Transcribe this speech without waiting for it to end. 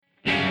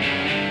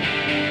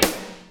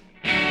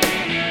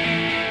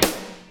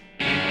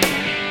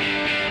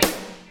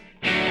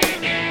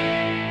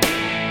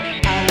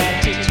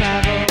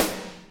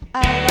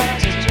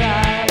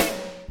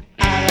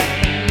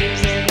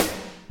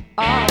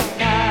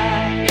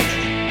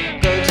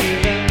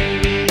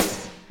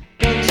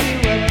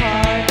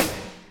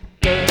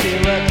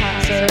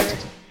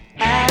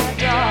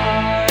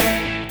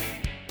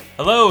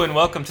and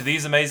welcome to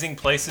These Amazing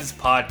Places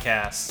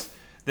podcast.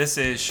 This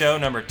is show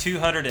number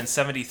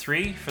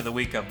 273 for the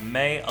week of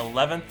May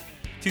 11th,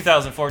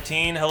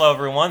 2014. Hello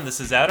everyone,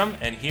 this is Adam,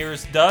 and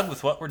here's Doug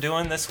with what we're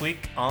doing this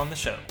week on the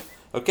show.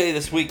 Okay,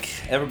 this week,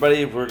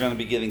 everybody, we're going to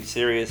be getting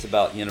serious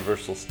about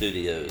Universal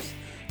Studios.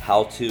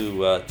 How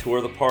to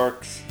tour the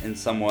parks and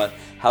somewhat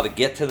how to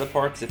get to the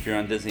parks if you're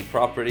on Disney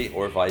property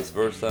or vice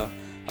versa.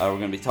 We're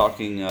going to be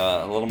talking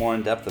a little more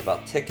in depth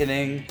about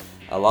ticketing,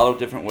 a lot of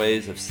different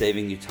ways of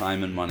saving you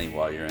time and money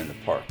while you're in the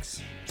parks.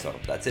 So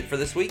that's it for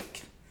this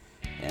week,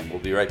 and we'll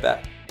be right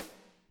back.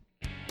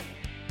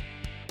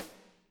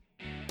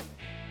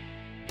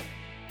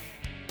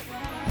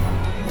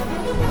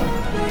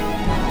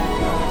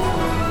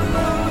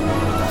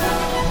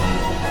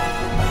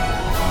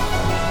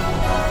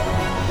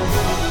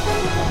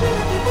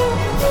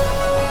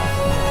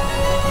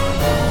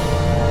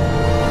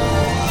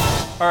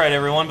 Alright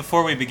everyone,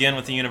 before we begin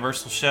with the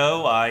Universal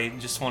show, I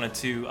just wanted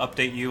to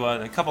update you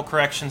on a couple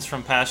corrections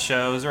from past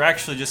shows, or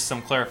actually just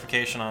some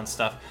clarification on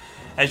stuff.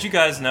 As you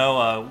guys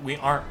know, we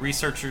aren't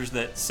researchers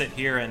that sit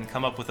here and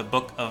come up with a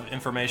book of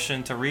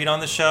information to read on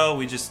the show.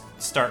 We just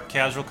start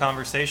casual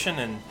conversation,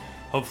 and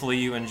hopefully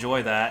you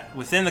enjoy that.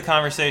 Within the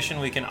conversation,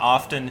 we can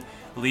often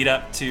lead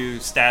up to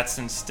stats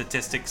and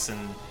statistics,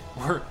 and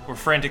we're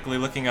frantically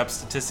looking up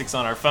statistics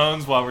on our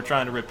phones while we're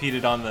trying to repeat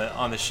it on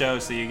the show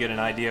so you get an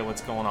idea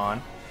what's going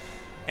on.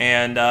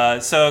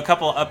 And so a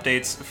couple of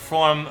updates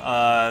from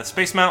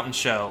Space Mountain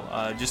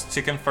show, just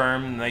to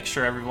confirm and make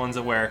sure everyone's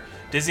aware.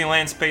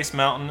 Disneyland Space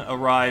Mountain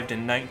arrived in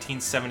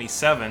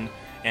 1977,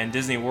 and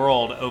Disney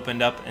World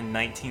opened up in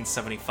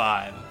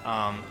 1975.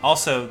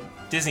 Also,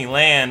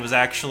 Disneyland was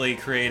actually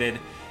created,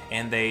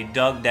 and they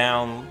dug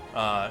down,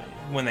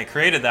 when they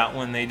created that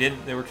one, they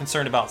were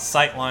concerned about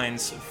sight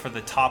lines for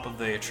the top of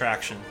the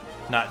attraction,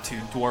 not to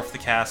dwarf the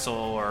castle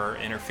or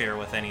interfere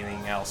with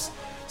anything else.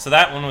 So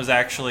that one was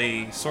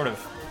actually sort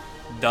of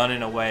done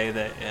in a way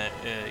that,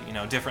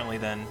 differently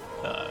than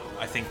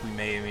I think we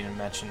may have even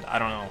mentioned. I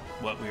don't know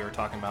what we were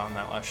talking about in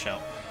that last show.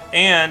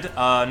 And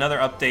another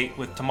update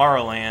with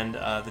Tomorrowland.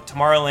 The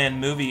Tomorrowland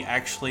movie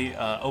actually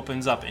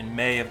opens up in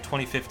May of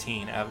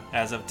 2015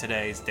 as of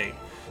today's date.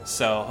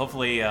 So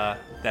hopefully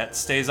that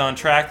stays on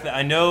track.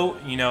 I know,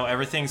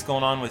 everything's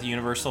going on with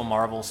Universal,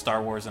 Marvel,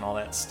 Star Wars, and all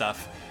that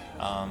stuff.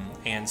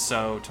 And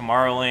so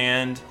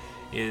Tomorrowland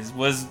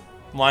was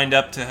lined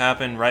up to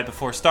happen right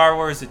before Star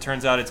Wars. It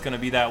turns out it's going to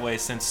be that way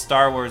since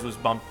Star Wars was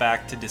bumped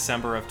back to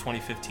December of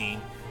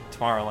 2015.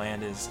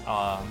 Tomorrowland is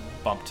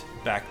bumped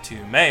back to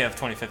May of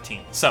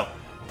 2015. So,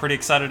 pretty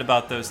excited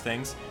about those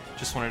things.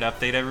 Just wanted to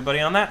update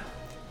everybody on that.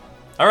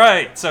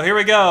 Alright, so here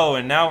we go,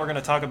 and now we're going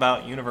to talk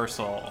about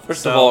Universal.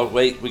 First of all,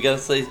 wait, we got to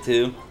say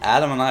too,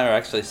 Adam and I are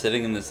actually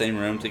sitting in the same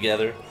room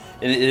together.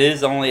 And it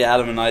is only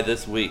Adam and I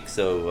this week,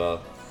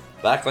 so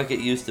back like it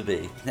used to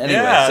be. Anyway,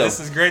 yeah, this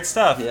is great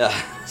stuff. Yeah.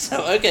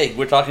 So okay,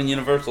 we're talking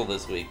Universal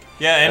this week.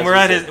 Yeah, and we're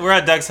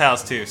at Doug's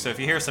house too. So if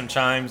you hear some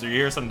chimes or you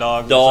hear some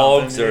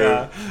dogs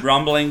or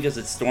rumbling because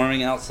it's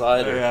storming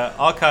outside, or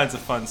all kinds of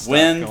fun stuff.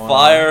 Wind,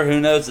 fire, who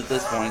knows at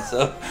this point?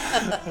 So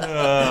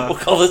we'll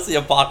call this the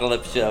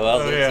apocalypse show.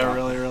 How's that sound?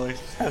 Really.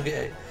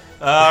 Okay.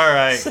 All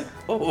right.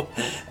 So,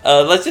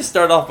 let's just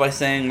start off by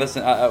saying,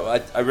 listen,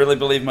 I really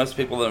believe most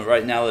people that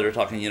right now that are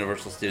talking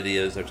Universal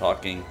Studios are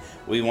talking,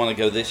 we want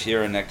to go this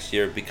year or next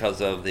year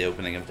because of the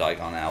opening of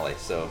Diagon Alley.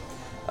 So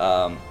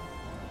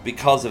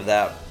because of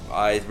that,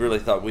 I really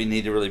thought we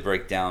need to really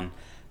break down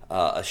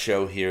a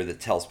show here that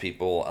tells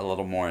people a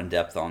little more in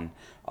depth on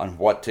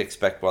what to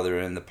expect while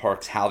they're in the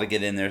parks, how to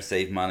get in there,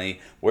 save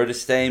money, where to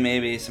stay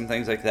maybe, some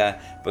things like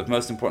that. But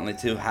most importantly,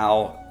 too,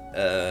 how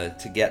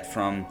to get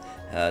from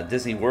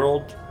Disney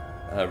World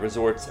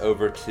resorts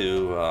over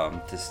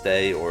to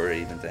stay or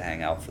even to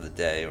hang out for the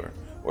day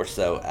or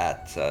so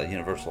at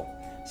Universal.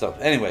 So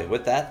anyway,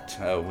 with that,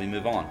 we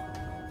move on.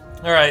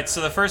 All right, so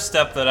the first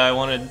step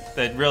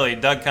that really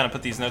Doug kind of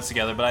put these notes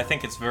together, but I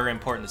think it's very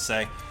important to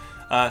say,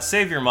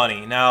 save your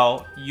money.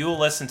 Now, you'll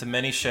listen to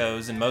many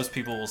shows and most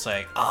people will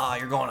say,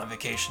 you're going on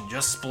vacation,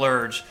 just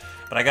splurge.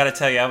 But I got to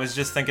tell you, I was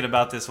just thinking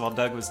about this while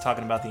Doug was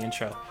talking about the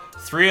intro.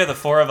 3 of the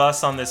 4 of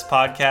us on this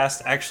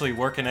podcast actually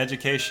work in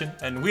education,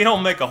 and we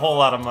don't make a whole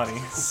lot of money.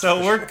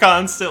 So we're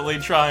constantly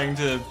trying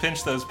to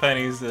pinch those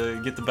pennies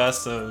to get the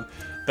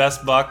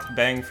best buck,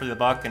 bang for the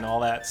buck, and all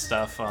that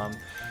stuff.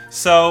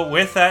 So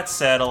with that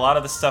said, a lot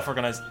of the stuff we're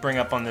going to bring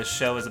up on this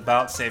show is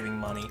about saving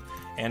money.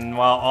 And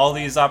while all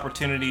these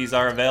opportunities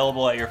are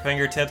available at your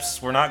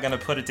fingertips, we're not going to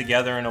put it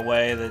together in a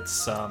way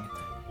that's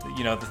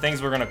the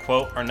things we're going to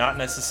quote are not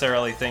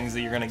necessarily things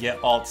that you're going to get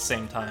all at the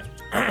same time.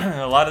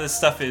 A lot of this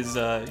stuff is,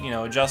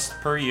 just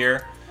per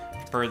year,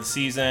 per the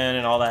season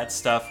and all that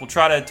stuff. We'll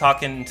try to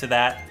talk into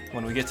that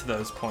when we get to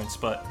those points,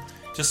 but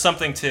just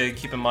something to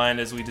keep in mind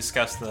as we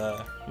discuss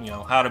the,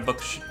 how to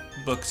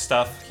book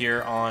stuff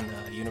here on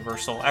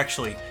Universal.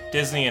 Actually,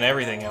 Disney and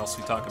everything else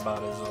we talk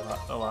about is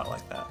a lot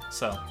like that.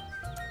 So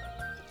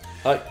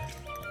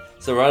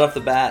right off the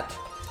bat,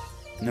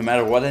 no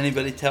matter what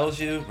anybody tells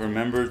you,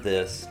 remember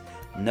this.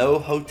 No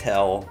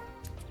hotel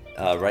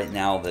right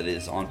now that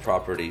is on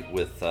property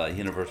with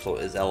Universal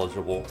is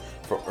eligible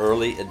for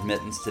early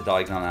admittance to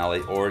Diagon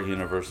Alley or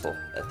Universal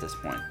at this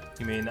point.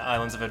 You mean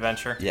Islands of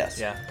Adventure? Yes.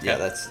 Yeah. Okay. Yeah.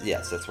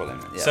 That's what I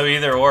meant. Yeah. So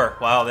either or.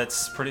 Wow,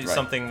 that's pretty Right.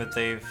 something that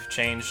they've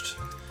changed.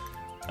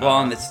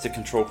 Well, and it's to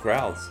control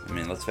crowds. I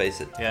mean, let's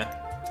face it. Yeah.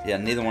 Yeah,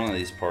 neither one of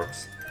these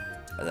parks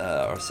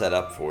are set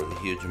up for the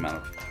huge amount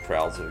of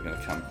crowds that are going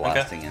to come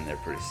blasting in there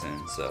pretty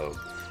soon. So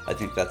I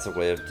think that's a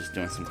way of just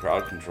doing some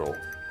crowd control.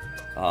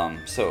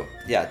 So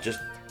yeah,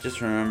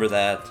 just remember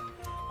that.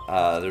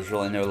 There's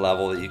really no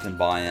level that you can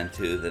buy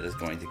into that is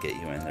going to get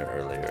you in there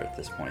earlier at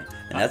this point.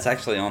 And that's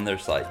actually on their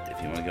site.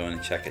 If you want to go in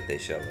and check it, they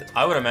show it.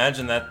 I would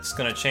imagine that's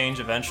going to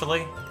change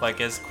eventually, like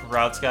as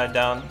crowds die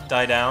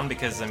down,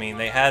 because I mean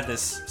they had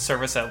this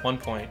service at one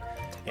point,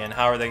 and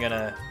how are they going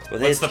to? Well,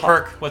 what's the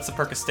perk? What's the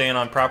perk of staying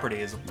on property?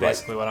 Is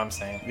basically what I'm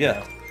saying.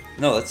 Yeah.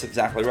 No, that's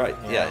exactly right.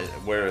 Yeah. Yeah.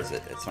 Where is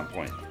it at some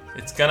point?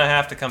 It's gonna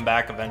have to come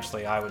back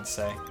eventually, I would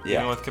say. Yeah.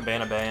 Even with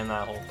Cabana Bay and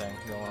that whole thing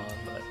going on,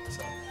 but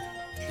so.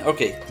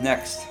 Okay,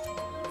 next.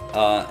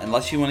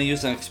 Unless you want to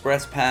use an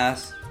express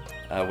pass,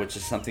 which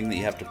is something that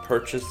you have to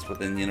purchase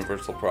within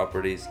Universal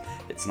properties,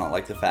 it's not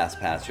like the fast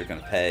pass. You're going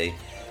to pay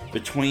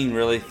between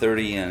really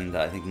 $30 and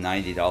I think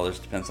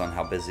 $90, depends on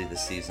how busy the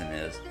season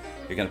is.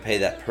 You're going to pay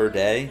that per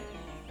day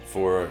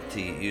to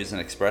use an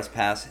express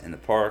pass in the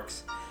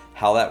parks.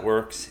 How that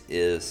works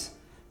is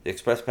the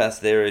express pass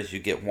there is you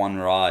get one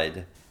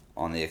ride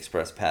on the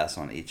express pass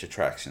on each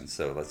attraction.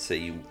 So let's say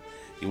you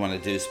want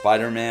to do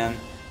Spider-Man,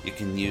 you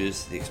can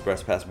use the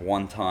express pass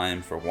one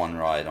time for one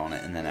ride on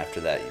it, and then after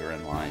that you're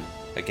in line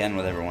again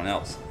with everyone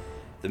else.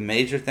 The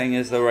major thing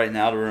is though right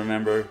now to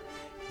remember,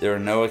 there are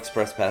no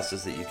express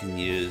passes that you can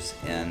use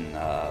in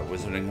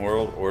Wizarding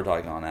World or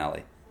Diagon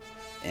Alley.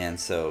 And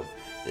so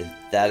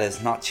that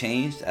has not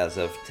changed as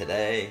of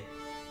today.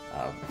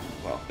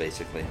 Well,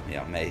 basically,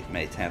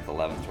 May 10th,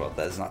 11th, 12th.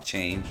 That has not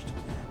changed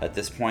at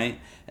this point.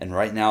 And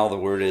right now, the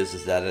word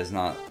is that is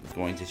not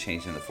going to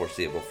change in the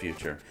foreseeable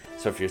future.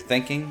 So if you're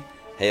thinking,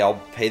 hey,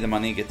 I'll pay the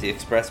money, get the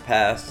express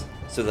pass,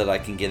 so that I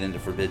can get into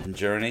Forbidden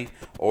Journey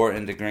or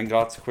into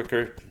Gringotts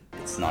quicker,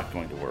 it's not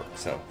going to work.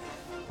 So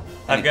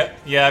I've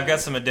got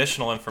some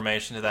additional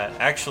information to that.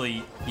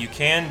 Actually, you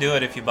can do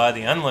it if you buy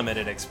the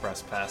unlimited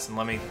express pass, and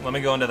let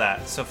me go into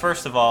that. So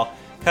first of all,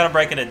 kind of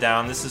breaking it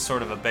down, this is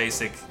sort of a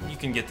basic. You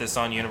can get this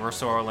on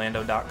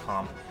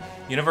universalorlando.com.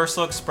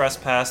 Universal Express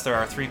Pass, there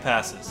are 3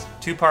 passes.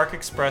 2-Park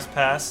Express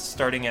Pass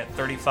starting at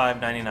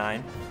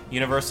 $35.99,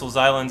 Universal's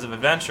Islands of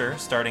Adventure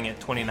starting at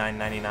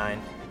 $29.99,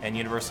 and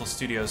Universal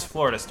Studios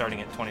Florida starting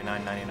at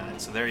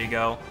 $29.99. So there you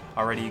go.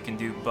 Already you can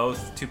do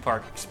both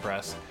 2-Park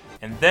Express.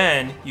 And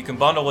then you can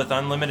bundle with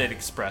Unlimited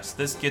Express.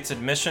 This gets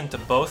admission to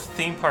both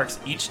theme parks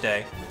each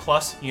day,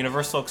 plus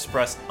Universal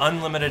Express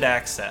Unlimited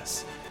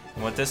Access.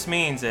 And what this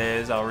means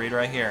is, I'll read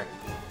right here.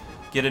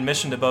 Get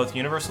admission to both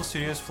Universal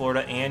Studios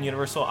Florida and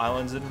Universal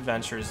Islands of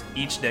Adventures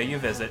each day you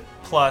visit,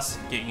 plus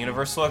get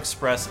Universal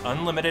Express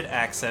Unlimited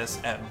Access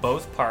at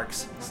both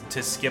parks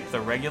to skip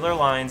the regular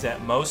lines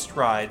at most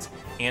rides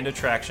and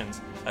attractions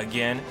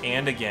again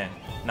and again,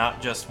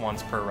 not just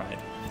once per ride.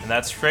 And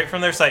that's straight from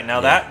their site.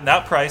 Now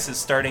that price is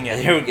starting at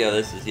here we go.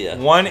 This is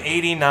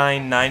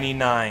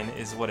 $189.99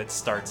 is what it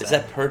starts at. Is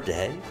that per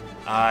day?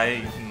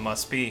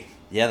 Must be.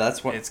 Yeah,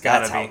 that's what. It's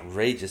gotta that's be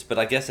outrageous. But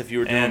I guess if you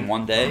were doing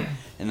one day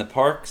in the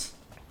parks,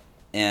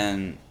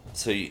 and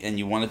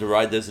you wanted to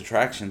ride those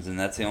attractions, and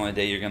that's the only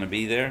day you're going to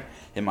be there,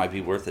 it might be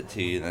worth it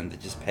to you then to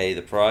just pay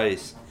the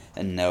price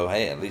and know,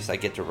 hey, at least I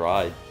get to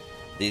ride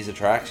these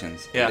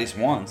attractions at least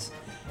once.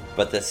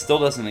 But that still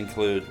doesn't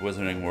include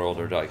Wizarding World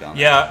or Diagon.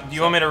 Yeah, do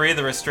you want me to read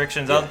the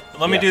restrictions? Yeah.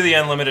 Let me do the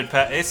unlimited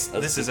pass.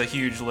 This is a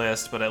huge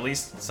list, but at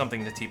least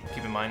something to keep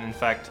in mind. In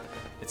fact,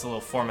 it's a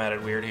little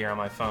formatted weird here on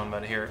my phone,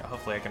 but here,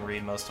 hopefully I can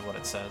read most of what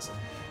it says.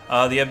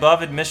 The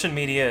above admission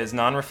media is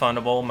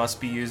non-refundable,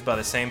 must be used by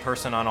the same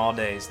person on all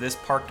days. This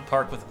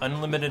park-to-park with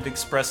unlimited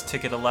express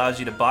ticket allows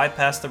you to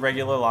bypass the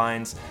regular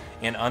lines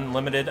an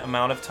unlimited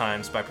amount of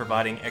times by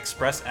providing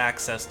express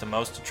access to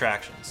most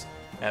attractions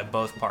at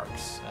both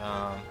parks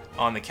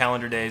on the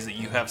calendar days that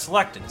you have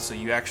selected, so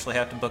you actually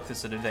have to book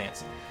this in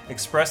advance.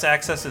 Express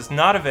access is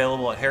not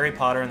available at Harry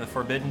Potter and the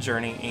Forbidden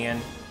Journey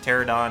and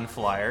Pterodon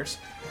Flyers.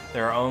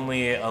 There are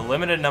only a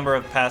limited number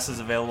of passes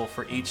available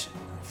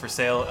for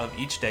sale of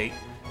each date.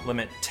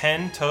 Limit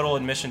 10 total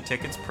admission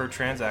tickets per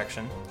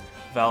transaction.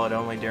 Valid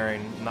only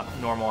during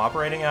normal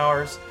operating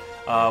hours.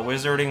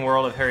 Wizarding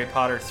World of Harry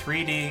Potter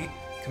 3D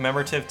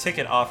commemorative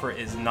ticket offer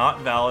is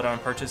not valid on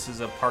purchases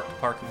of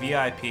Park-to-Park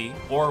VIP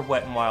or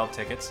Wet n Wild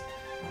tickets.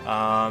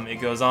 It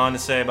goes on to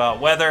say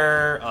about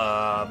weather,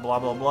 blah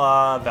blah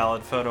blah,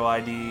 valid photo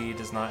ID,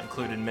 does not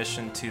include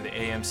admission to the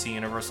AMC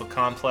Universal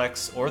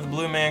Complex or the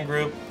Blue Man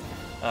Group.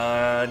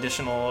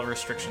 Additional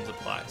restrictions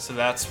apply. So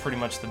that's pretty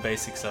much the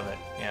basics of it.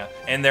 Yeah,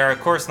 and they're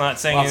of course not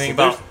saying anything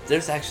about.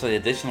 There's actually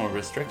additional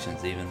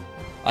restrictions even.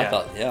 I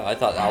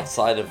thought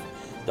outside of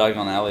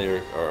Diagon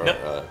Alley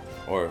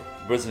or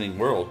Wizarding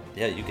World,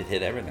 you could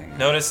hit everything.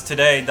 Notice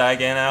today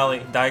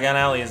Diagon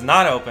Alley is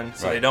not open,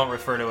 so they don't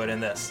refer to it in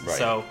this. Right.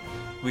 So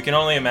we can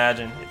only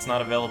imagine it's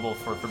not available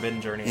for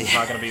Forbidden Journey. It's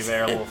not going to be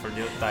available for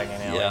Diagon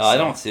Alley. Yeah, I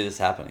don't see this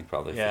happening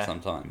probably for some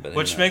time. But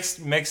which makes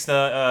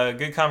a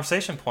good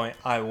conversation point.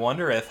 I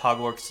wonder if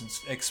Hogwarts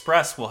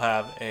Express will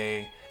have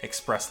a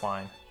express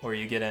line where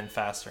you get in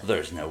faster.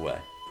 There's no way.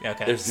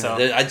 Okay,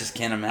 I just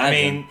can't imagine. I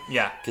mean,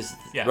 yeah. Because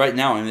right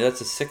now, I mean, that's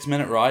a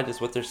 6-minute ride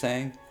is what they're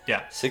saying.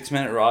 Yeah.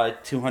 6-minute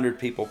ride, 200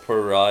 people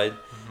per ride.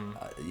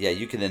 Mm-hmm.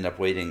 You could end up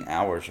waiting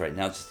hours right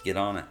now just to get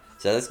on it.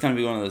 So that's going to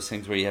be one of those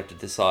things where you have to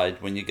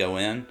decide when you go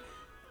in.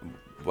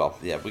 Well,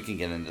 yeah, we can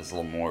get into this a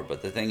little more.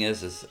 But the thing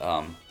is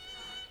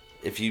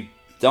if you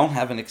don't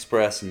have an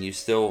express and you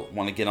still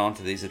want to get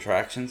onto these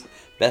attractions,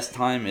 best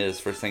time is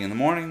first thing in the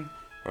morning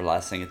or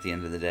last thing at the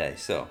end of the day.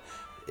 So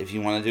if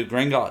you want to do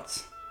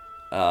Gringotts,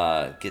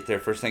 get there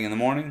first thing in the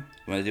morning.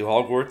 You want to do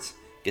Hogwarts,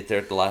 get there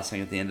at the last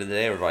thing at the end of the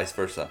day, or vice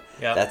versa.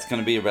 Yep. That's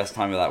going to be your best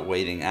time without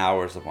waiting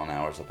hours upon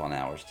hours upon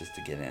hours just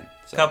to get in.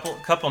 So.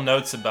 Couple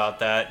notes about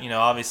that.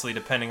 Obviously,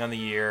 depending on the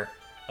year,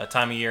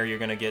 time of year, you're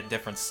going to get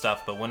different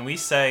stuff. But when we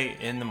say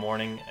in the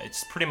morning,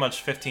 it's pretty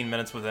much 15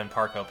 minutes within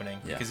park opening.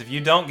 Yeah. Because if you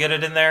don't get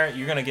it in there,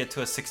 you're going to get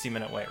to a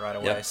 60-minute wait right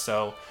away. Yep.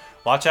 So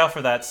watch out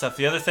for that stuff.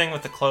 The other thing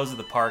with the close of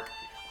the park,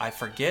 I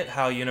forget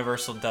how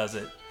Universal does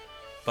it,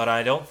 but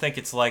I don't think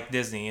it's like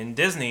Disney. In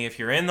Disney, if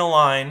you're in the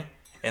line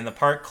and the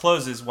park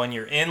closes when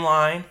you're in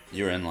line,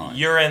 you're in line.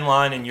 You're in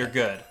line and you're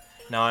good.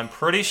 Now, I'm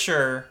pretty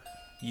sure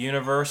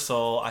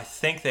Universal, I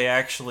think they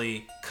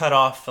actually cut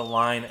off the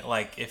line.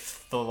 Like,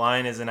 if the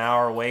line is an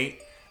hour wait,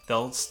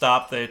 they'll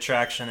stop the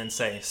attraction and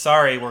say,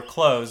 sorry, we're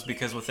closed,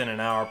 because within an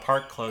hour,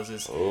 park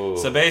closes. Oh,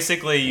 so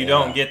basically, you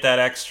don't get that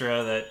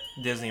extra that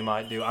Disney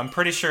might do. I'm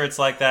pretty sure it's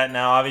like that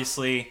now.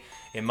 Obviously,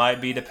 it might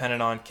be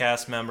dependent on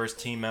cast members,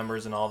 team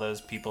members, and all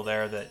those people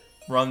there that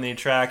run the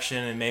attraction,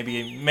 and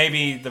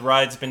maybe the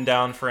ride's been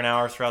down for an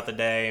hour throughout the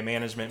day.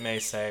 Management may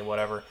say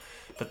whatever,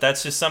 but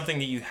that's just something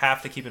that you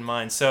have to keep in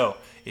mind. So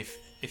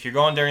if you're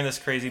going during this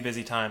crazy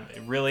busy time,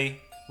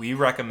 we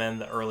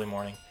recommend the early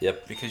morning.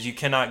 Yep. Because you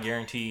cannot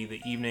guarantee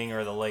the evening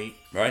or the late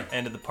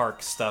end of the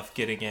park stuff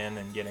getting in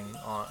and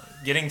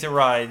getting to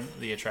ride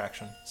the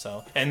attraction.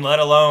 So, and let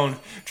alone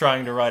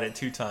trying to ride it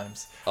 2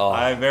 times. Oh.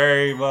 I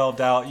very well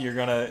doubt you're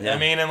gonna. Yeah. I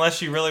mean,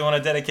 unless you really want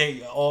to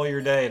dedicate all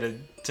your day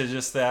to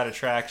just that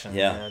attraction.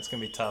 Yeah. It's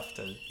gonna be tough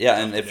to. Yeah,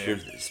 and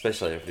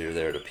especially if you're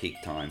there at a peak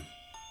time.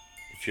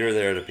 If you're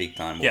there at a peak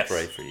time, we'll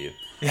pray for you.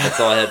 Yeah. That's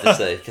all I have to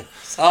say.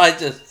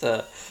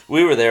 So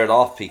we were there at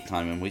off-peak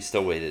time, and we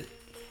still waited.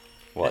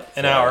 What?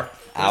 An hour.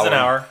 It was an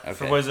hour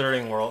for Okay.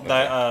 Wizarding World,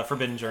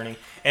 Forbidden Journey.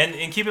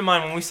 And keep in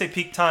mind, when we say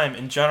peak time,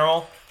 in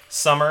general,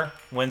 summer,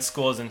 when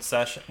school is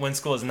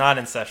not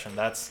in session,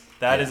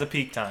 that is a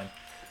peak time.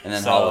 And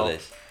then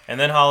holidays. And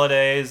then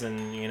holidays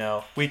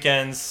and,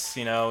 weekends,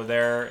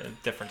 they're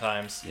at different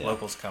times. Yeah.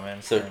 Locals come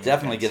in. So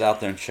definitely get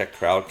out there and check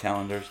crowd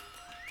calendars.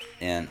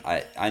 And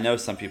I know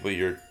some people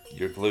you're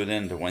glued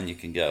into when you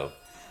can go.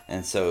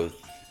 And so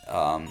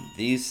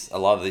a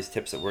lot of these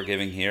tips that we're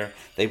giving here,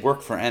 they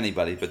work for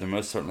anybody, but they're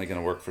most certainly going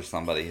to work for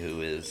somebody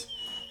who is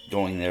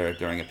going there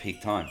during a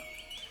peak time.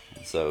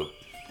 And so,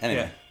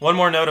 anyway. Yeah. One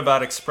more note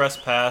about Express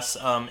Pass.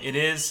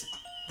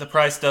 The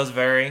price does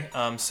vary,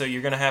 so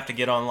you're going to have to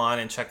get online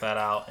and check that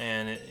out.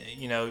 And,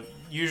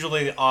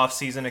 usually the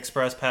off-season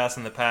Express Pass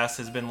in the past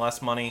has been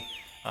less money.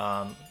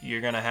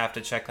 You're going to have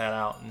to check that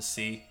out and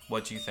see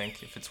what you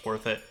think, if it's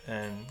worth it,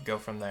 and go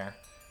from there.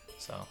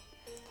 So.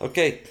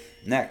 Okay,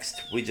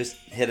 next, we just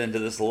hit into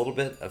this a little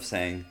bit of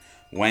saying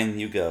when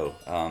you go.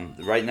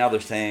 Right now they're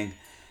saying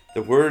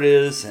the word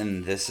is,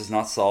 and this is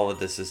not solid,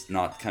 this is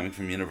not coming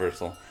from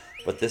Universal,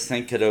 but this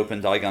thing could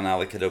open, Diagon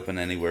Alley could open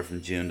anywhere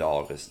from June to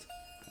August.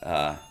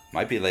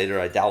 Might be later,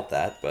 I doubt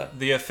that, but...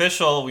 The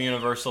official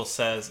Universal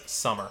says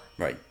summer.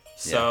 Right.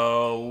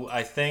 So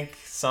I think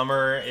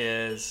summer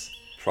is...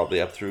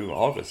 probably up through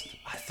August,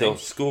 till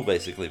school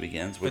basically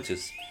begins, which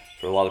is...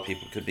 for a lot of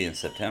people, could be in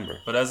September.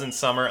 But doesn't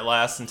summer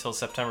last until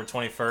September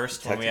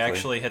 21st when we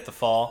actually hit the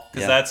fall?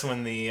 Because that's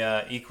when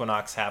the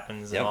equinox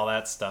happens and all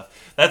that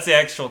stuff. That's the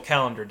actual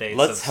calendar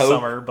dates of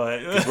summer.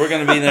 But we're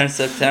going to be there in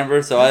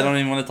September, so I don't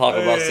even want to talk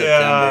about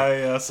September.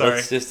 Yeah, sorry.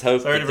 Let's just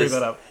hope sorry to bring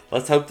that up.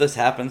 Let's hope this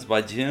happens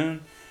by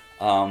June.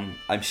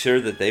 I'm sure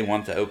that they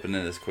want to open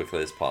it as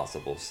quickly as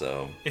possible.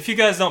 So if you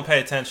guys don't pay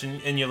attention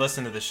and you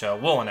listen to the show,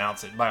 we'll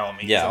announce it by all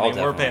means. Yeah,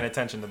 we're paying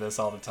attention to this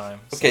all the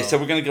time. Okay, so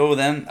we're going to go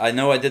then. I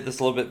know I did this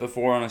a little bit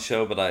before on a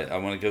show, but I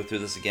want to go through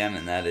this again,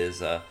 and that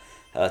is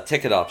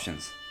ticket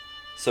options.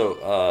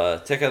 So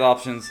ticket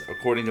options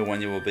according to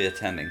when you will be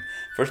attending.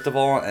 First of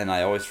all, and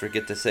I always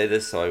forget to say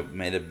this, so I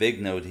made a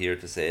big note here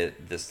to say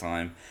it this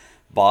time.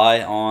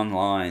 Buy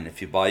online.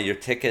 If you buy your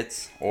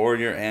tickets or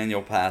your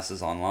annual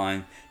passes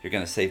online, you're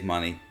going to save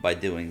money by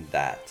doing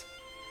that.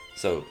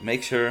 So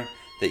make sure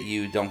that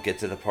you don't get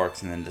to the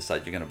parks and then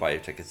decide you're going to buy your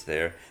tickets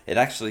there. It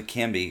actually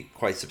can be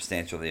quite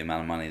substantial, the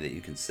amount of money that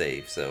you can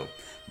save. So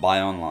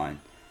buy online.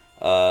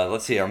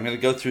 Let's see. I'm going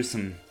to go through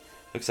some,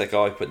 looks like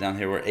all I put down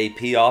here were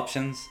AP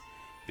options,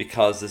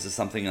 because this is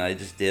something that I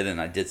just did, and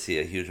I did see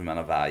a huge amount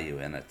of value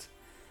in it.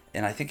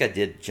 And I think I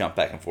did jump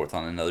back and forth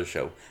on another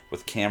show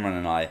with Cameron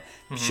and I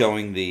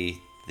showing the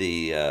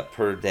the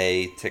per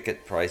day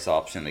ticket price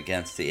option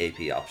against the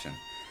AP option.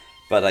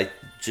 But I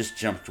just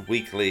jumped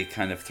weekly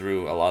kind of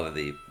through a lot of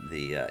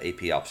the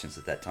AP options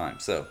at that time.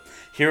 So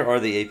here are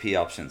the AP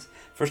options.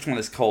 First one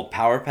is called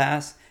Power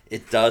Pass.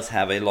 It does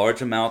have a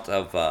large amount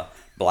of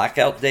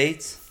blackout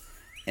dates.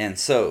 And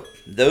so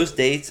those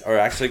dates are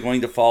actually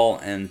going to fall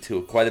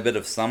into quite a bit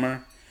of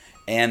summer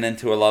and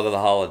into a lot of the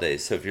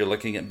holidays. So if you're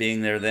looking at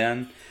being there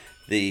then,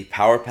 the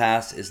Power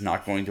Pass is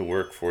not going to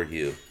work for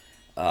you.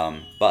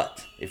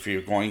 But if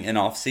you're going in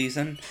off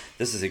season,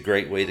 this is a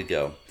great way to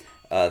go.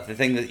 The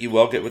thing that you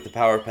will get with the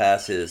Power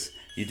Pass is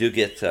you do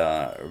get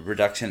a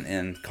reduction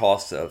in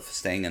costs of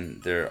staying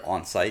in their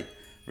on-site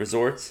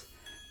resorts.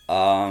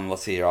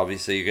 Let's see here.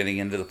 Obviously, you're getting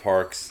into the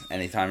parks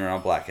anytime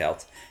around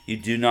blackouts. You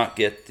do not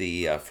get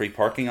the free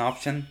parking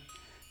option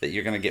that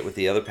you're going to get with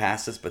the other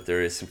passes, but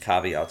there is some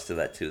caveats to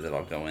that too that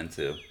I'll go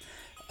into.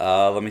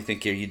 Let me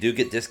think here. You do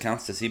get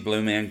discounts to see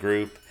Blue Man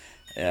Group.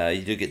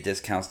 You do get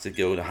discounts to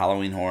go to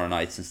Halloween Horror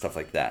Nights and stuff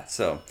like that.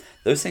 So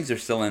those things are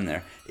still in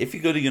there. If you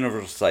go to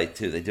Universal site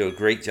too, they do a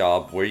great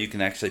job where you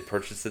can actually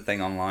purchase the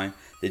thing online.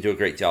 They do a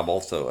great job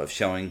also of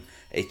showing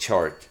a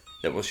chart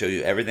that will show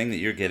you everything that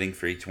you're getting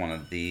for each one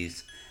of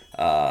these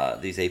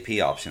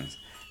AP options.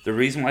 The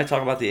reason why I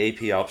talk about the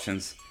AP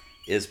options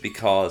is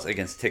because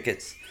against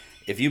tickets,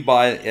 if you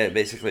buy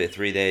basically a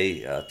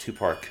 3-day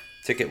 2-park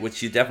ticket,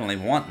 which you definitely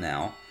want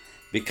now,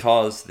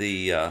 because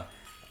you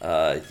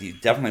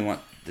definitely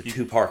want the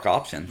 2-park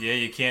option. Yeah,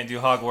 you can't do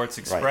Hogwarts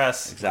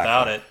Express right, exactly.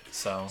 without it.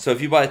 So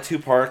if you buy a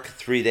 2-park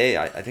 3-day,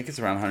 I think it's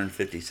around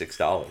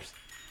 $156.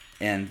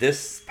 And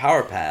this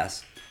Power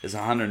Pass is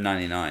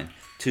 $199,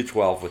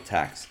 $212 with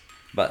tax.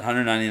 But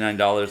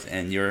 $199,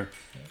 and you're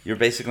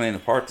basically in the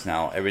parks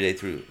now every day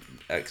through,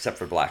 except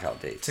for blackout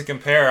dates. To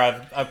compare,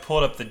 I've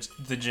pulled up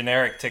the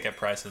generic ticket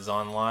prices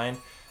online,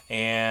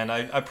 and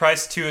I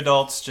priced 2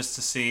 adults just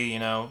to see,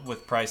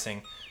 with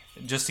pricing.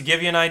 Just to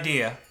give you an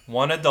idea,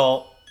 1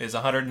 adult is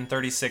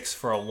 $136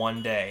 for a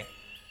 1 day.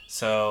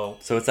 So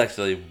it's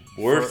actually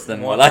worse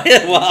than one, what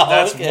I... Wow,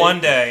 that's okay. 1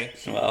 day.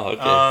 Wow,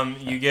 okay.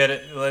 You get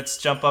it. Let's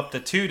jump up to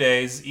 2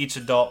 days. Each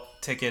adult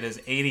ticket is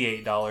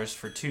 $88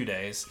 for 2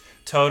 days.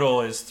 Total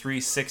is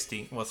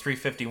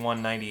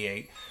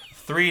 $351.98.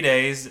 3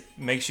 days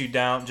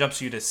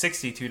jumps you to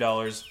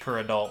 $62 per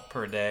adult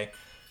per day.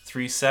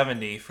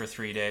 $370 for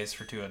 3 days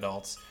for 2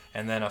 adults,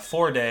 and then a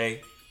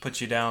 4-day puts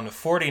you down to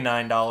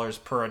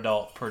 $49 per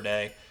adult per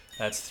day.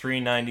 That's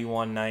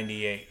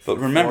 $391.98. But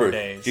remember, 4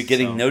 days, you're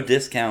getting no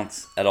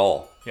discounts at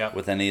all Yep.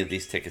 with any of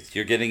these tickets.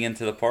 You're getting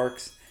into the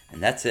parks,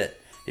 and that's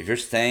it. If you're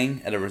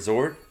staying at a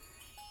resort,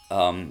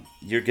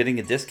 you're getting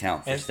a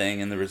discount for staying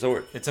in the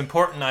resort. It's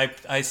important.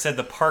 I said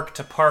the park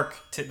to park.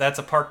 That's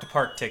a park to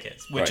park ticket,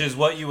 which Right. is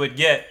what you would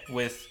get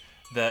with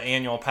the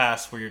annual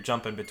pass where you're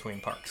jumping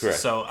between parks. Correct.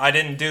 So I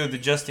didn't do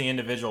just the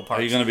individual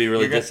parks. Are you going to be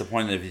really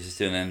disappointed if you just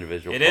do an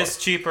individual It park? is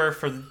cheaper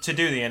to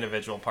do the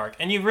individual park,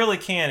 and you really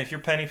can if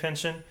you're penny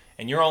pinching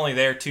and you're only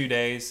there 2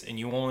 days and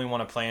you only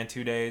want to plan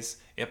 2 days.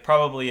 It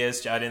probably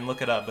is. I didn't look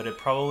it up, but it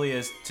probably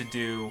is to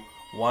do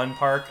 1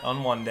 park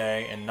on 1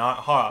 day and not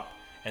hop,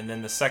 and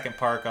then the second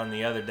park on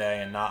the other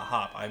day and not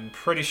hop. I'm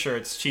pretty sure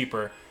it's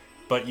cheaper,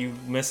 but you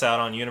miss out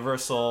on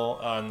Universal,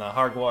 on the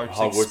Hogwarts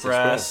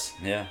Express,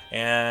 yeah,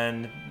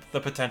 and the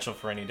potential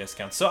for any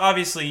discounts. So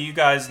obviously you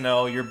guys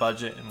know your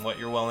budget and what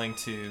you're willing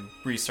to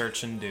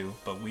research and do,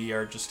 but we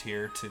are just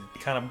here to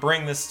kind of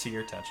bring this to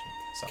your attention.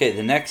 So. Okay,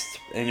 the next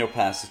annual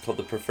pass is called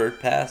the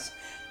Preferred Pass.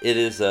 It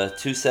is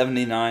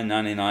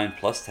 $279.99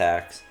 plus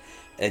tax,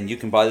 and you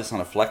can buy this on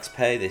a flex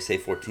pay. They say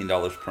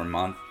 $14 per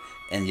month,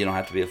 and you don't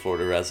have to be a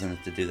Florida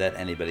resident to do that.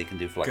 Anybody can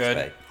do flex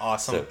pay.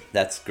 Awesome. So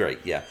that's great,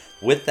 yeah.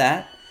 With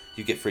that,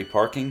 you get free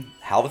parking.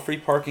 How the free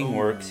parking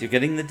works, you're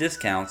getting the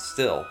discounts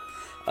still,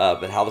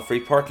 but how the free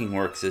parking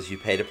works is you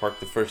pay to park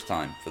the first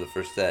time for the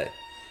first day.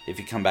 If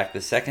you come back the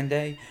second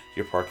day,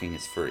 your parking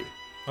is free.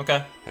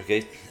 Okay.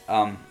 Okay,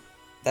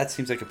 that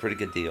seems like a pretty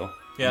good deal.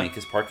 Yeah. I mean,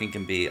 because parking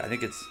can be, I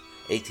think it's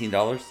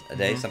 $18 a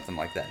day, something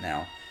like that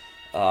now.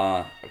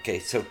 Okay,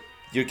 so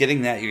you're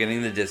getting that. You're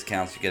getting the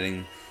discounts. You're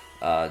getting,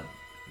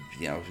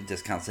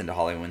 discounts into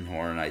Halloween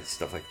Horror Nights,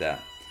 stuff like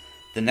that.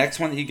 The next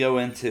one that you go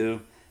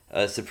into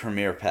is the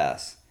Premier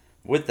Pass.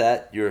 With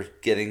that, you're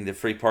getting the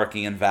free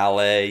parking and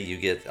valet. You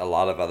get a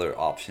lot of other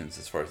options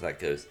as far as that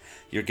goes.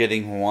 You're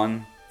getting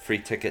 1 free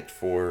ticket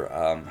for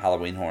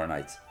Halloween Horror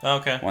Nights.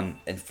 Okay. One,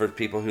 and for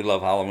people who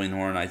love Halloween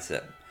Horror Nights,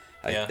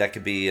 Yeah. that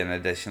could be an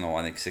additional,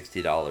 I think,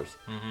 $60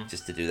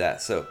 just to do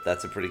that. So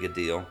that's a pretty good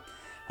deal.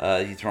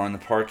 You throw in the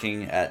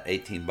parking at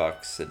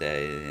 $18 a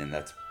day, and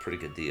that's a pretty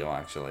good deal,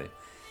 actually.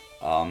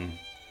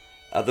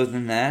 Other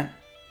than that,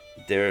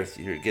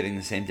 you're getting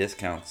the same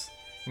discounts.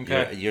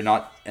 Okay. You're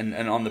not, and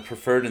on the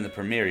Preferred and the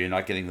Premier, you're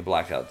not getting the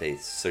blackout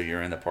dates, so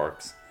you're in the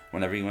parks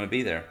whenever you want to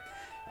be there.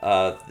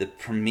 The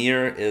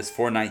Premier is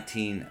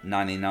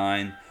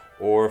 $419.99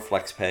 or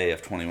flex pay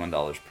of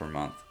 $21 per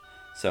month.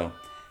 So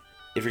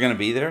if you're going to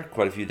be there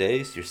quite a few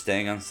days, you're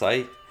staying on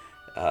site,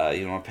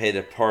 you don't want to pay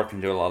to park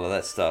and do a lot of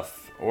that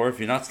stuff. Or if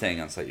you're not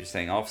staying on site, you're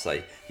staying off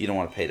site, you don't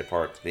want to pay to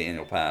park the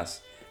annual pass.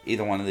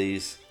 Either one of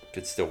these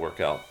could still work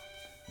out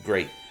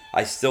great.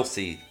 I still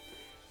see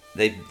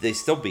they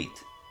still beat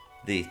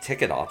the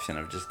ticket option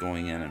of just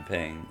going in and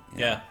paying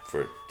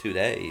for 2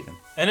 days even.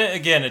 And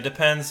it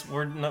depends.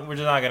 We're just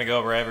not going to go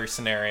over every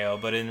scenario,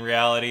 but in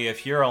reality,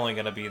 if you're only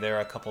going to be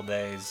there a couple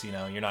days,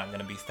 you're not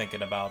going to be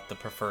thinking about the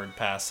preferred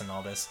pass and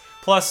all this.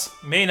 Plus,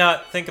 may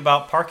not think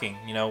about parking.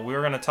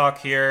 We're going to talk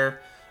here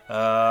in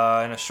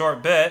a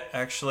short bit,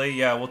 actually.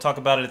 Yeah, we'll talk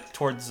about it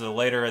towards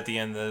later at the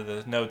end of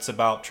the notes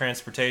about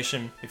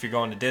transportation if you're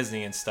going to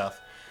Disney and stuff.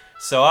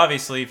 So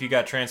obviously, if you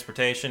got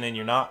transportation and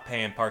you're not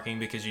paying parking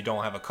because you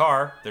don't have a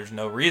car, there's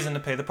no reason to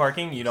pay the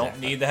parking. You don't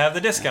need to have the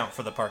discount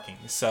for the parking.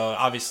 So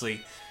obviously,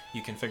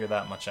 you can figure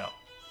that much out.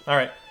 All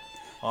right.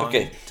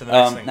 Okay. To the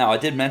next thing. Now, I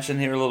did mention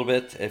here a little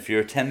bit, if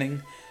you're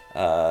attending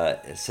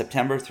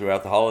September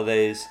throughout the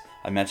holidays,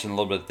 I mentioned a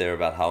little bit there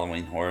about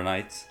Halloween Horror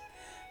Nights.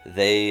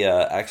 They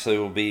actually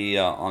will be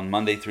on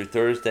Monday through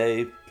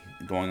Thursday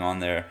going on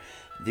there.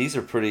 These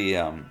are pretty...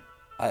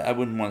 I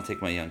wouldn't want to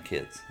take my young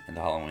kids into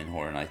Halloween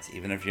Horror Nights,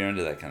 even if you're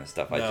into that kind of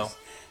stuff. No.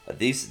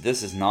 This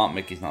is not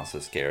Mickey's Not So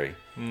Scary.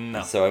 No.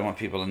 And so I want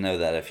people to know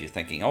that if you're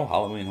thinking, oh,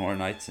 Halloween Horror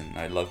Nights, and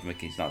I love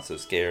Mickey's Not So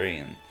Scary,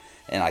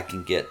 and I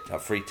can get a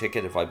free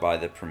ticket if I buy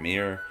the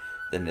premiere,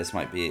 then this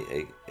might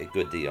be a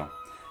good deal.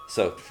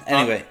 So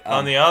anyway,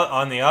 on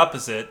the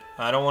opposite,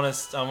 I don't want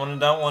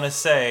to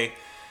say,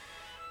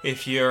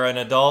 if you're an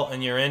adult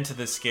and you're into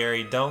the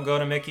scary, don't go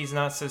to Mickey's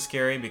Not So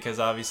Scary, because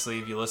obviously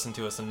if you listen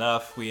to us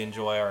enough, we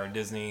enjoy our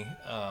Disney.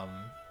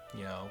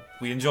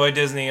 We enjoy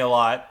Disney a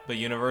lot, but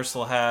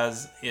Universal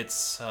has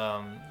its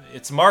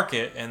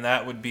market, and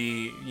that would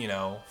be,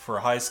 for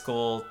high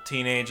school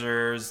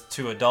teenagers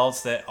to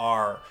adults that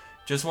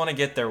just want to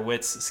get their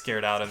wits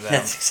scared out of them.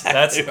 That's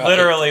right.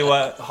 Literally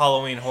what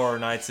Halloween Horror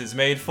Nights is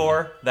made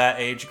for, that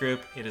age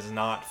group. It is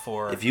not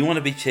for... If you want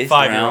to be chased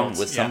around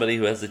with somebody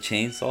who has a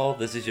chainsaw,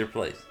 this is your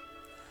place.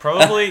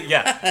 Probably,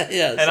 yeah.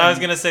 Yeah. And I was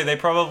going to say,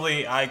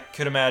 I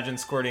could imagine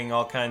squirting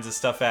all kinds of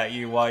stuff at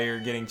you while you're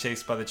getting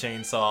chased by the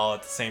chainsaw.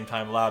 At the same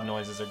time, loud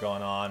noises are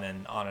going on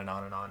and on and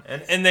on and on.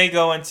 And they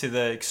go into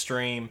the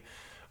extreme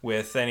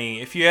with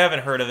if you haven't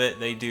heard of it,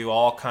 they do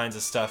all kinds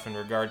of stuff in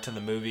regard to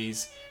the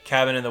movies.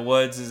 Cabin in the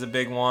Woods is a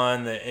big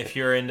one. That if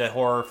you're into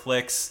horror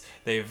flicks,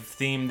 they've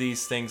themed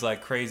these things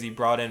like crazy,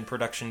 brought in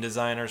production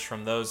designers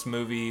from those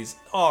movies,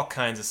 all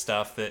kinds of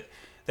stuff that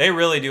they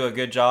really do a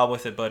good job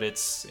with it, but it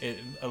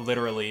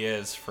literally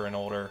is for an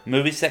older...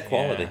 Movie set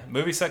quality. Yeah,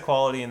 movie set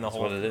quality and the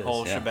That's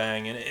whole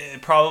shebang. And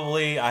it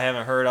probably, I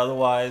haven't heard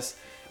otherwise,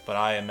 but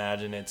I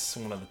imagine it's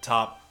one of the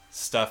top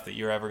stuff that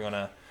you're ever going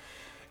to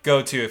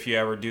go to if you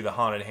ever do the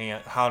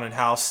haunted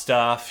house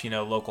stuff,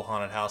 local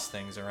haunted house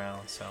things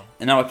around. So.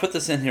 And now I put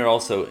this in here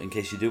also in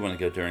case you do want to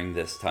go during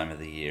this time of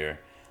the year.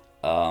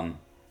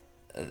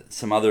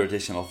 Some other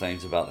additional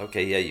things about,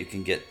 you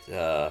can get...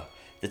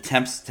 the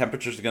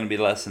temperatures are going to be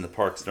less in the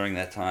parks during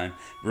that time.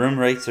 Room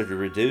rates are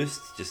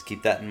reduced. Just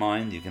keep that in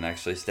mind. You can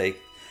actually stay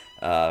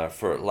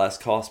for less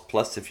cost.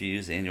 Plus, if you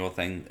use annual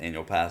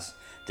pass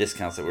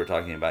discounts that we're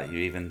talking about, you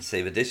even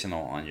save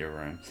additional on your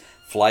room.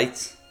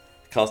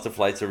 Cost of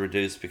flights are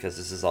reduced because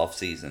this is off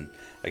season.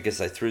 I guess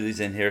I threw these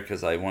in here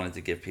because I wanted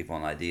to give people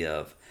an idea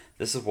of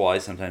this is why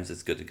sometimes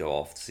it's good to go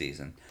off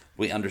season.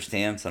 We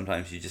understand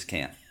sometimes you just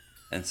can't,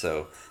 and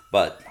so,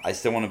 but I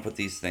still want to put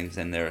these things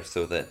in there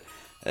so that.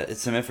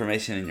 It's some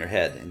information in your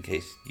head in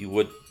case you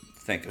would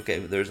think, okay,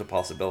 there's a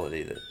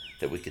possibility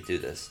that we could do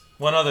this.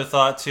 One other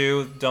thought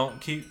too, don't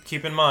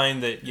keep in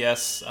mind that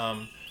yes,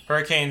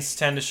 hurricanes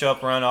tend to show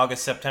up around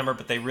August, September,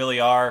 but they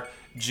really are.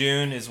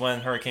 June is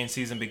when hurricane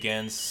season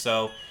begins.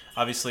 So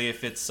obviously,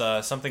 if it's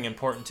something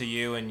important to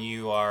you and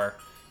you are,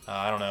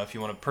 I don't know, if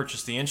you want to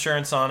purchase the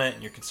insurance on it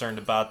and you're concerned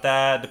about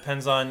that,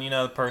 depends on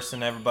the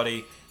person.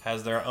 Everybody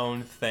has their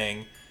own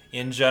thing.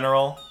 In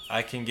general,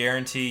 I can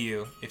guarantee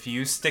you, if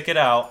you stick it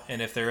out,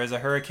 and if there is a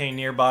hurricane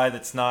nearby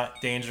that's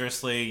not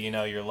dangerously,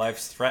 your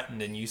life's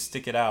threatened, and you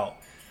stick it out,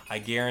 I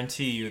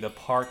guarantee you the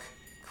park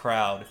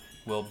crowd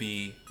will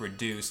be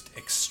reduced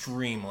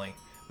extremely.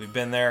 We've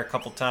been there a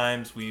couple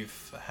times.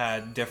 We've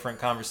had different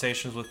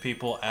conversations with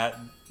people at,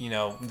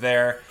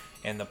 there,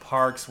 and the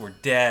parks were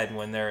dead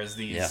when there is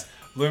these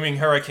looming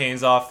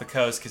hurricanes off the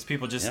coast because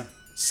people just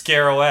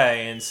scare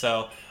away, and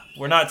so...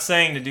 We're not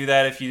saying to do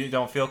that if you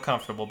don't feel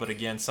comfortable, but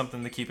again,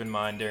 something to keep in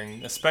mind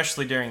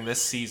especially during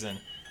this season,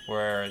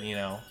 where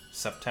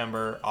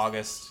September,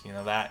 August,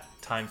 that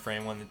time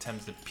frame when it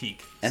tends to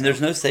peak. And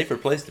there's no safer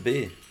place to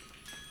be,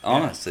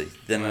 honestly,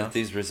 than at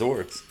these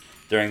resorts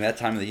during that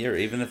time of the year.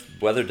 Even if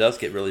weather does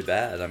get really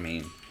bad, I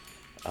mean,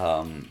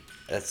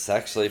 that's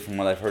actually from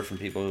what I've heard from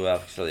people who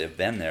actually have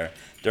been there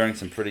during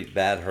some pretty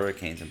bad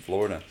hurricanes in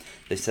Florida.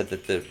 They said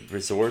that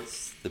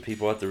the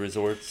people at the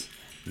resorts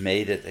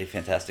made it a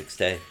fantastic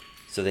stay.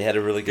 So they had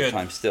a really good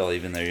time still,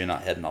 even though you're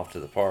not heading off to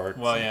the park.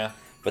 Well, yeah.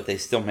 But they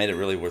still made it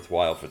really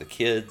worthwhile for the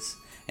kids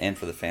and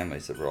for the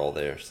families that were all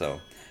there.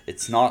 So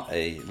it's not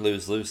a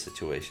lose-lose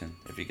situation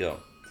if you go.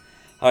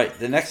 All right,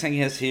 the next thing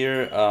is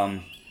here,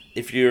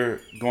 if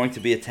you're going to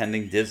be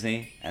attending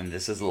Disney, and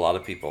this is a lot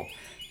of people,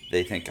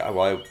 they think,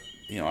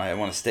 I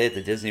want to stay at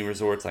the Disney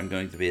resorts. I'm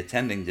going to be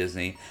attending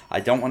Disney. I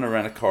don't want to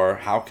rent a car.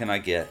 How can I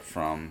get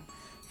from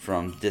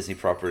Disney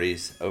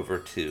properties over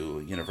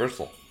to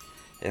Universal?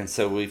 And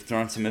so we've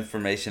thrown some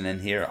information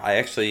in here. I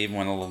actually even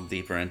went a little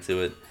deeper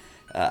into it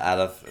out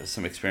of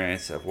some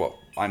experience of what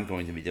I'm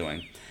going to be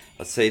doing.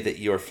 Let's say that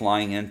you're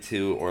flying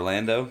into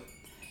Orlando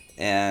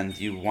and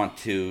you don't want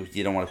to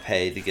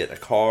pay to get a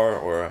car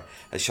or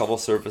a shuttle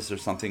service or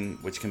something,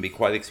 which can be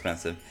quite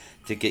expensive,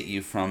 to get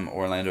you from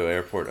Orlando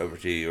Airport over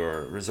to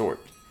your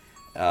resort.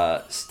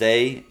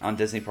 Stay on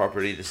Disney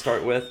property to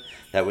start with.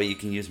 That way you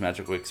can use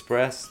Magical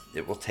Express.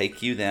 It will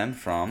take you then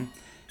from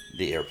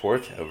the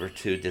airport over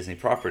to Disney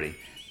property.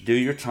 Do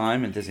your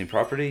time in Disney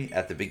property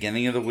at the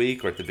beginning of the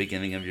week or at the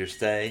beginning of your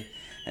stay.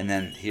 And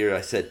then here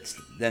I said,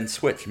 then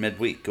switch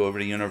midweek. Go over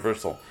to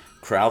Universal.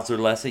 Crowds are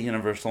less at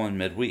Universal in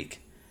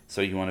midweek.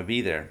 So you want to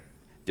be there.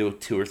 Do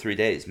 2 or 3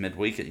 days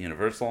midweek at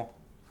Universal.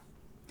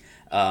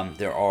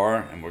 There are,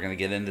 and we're going to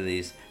get into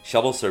these,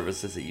 shuttle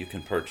services that you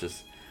can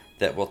purchase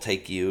that will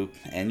take you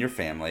and your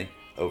family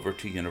over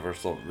to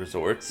Universal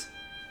Resorts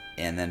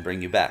and then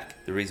bring you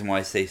back. The reason why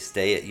I say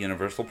stay at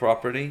Universal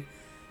property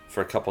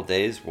for a couple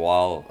days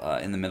while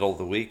in the middle of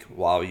the week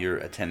while you're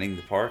attending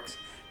the parks,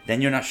 then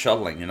you're not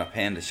shuttling. You're not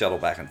paying to shuttle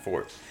back and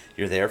forth.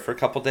 You're there for a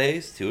couple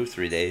days, 2 or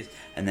 3 days,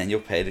 and then you'll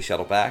pay to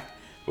shuttle back,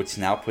 which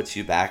now puts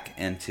you back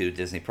into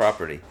Disney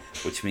property,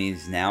 which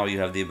means now you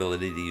have the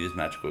ability to use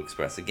Magical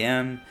Express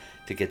again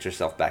to get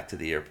yourself back to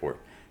the airport.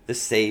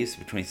 This saves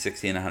between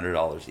 $60 and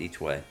 $100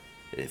 each way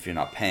if you're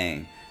not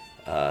paying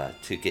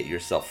to get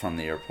yourself from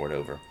the airport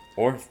over,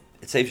 or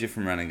it saves you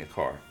from renting a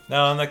car.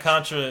 No, on the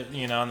contrary,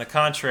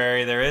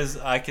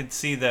 I could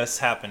see this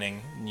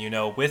happening.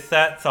 With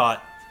that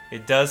thought,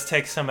 it does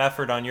take some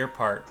effort on your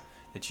part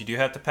that you do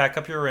have to pack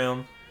up your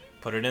room,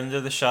 put it into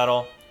the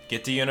shuttle,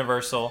 get to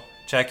Universal,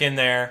 check in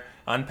there,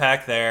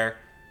 unpack there,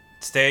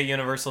 stay at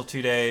Universal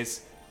 2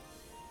 days,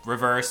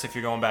 reverse if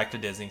you're going back to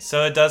Disney.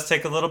 So it does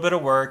take a little bit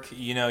of work.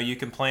 You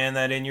can plan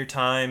that in your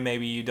time.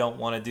 Maybe you don't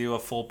want to do a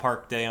full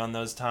park day on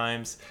those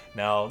times.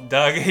 Now,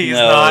 Doug,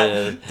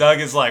 Doug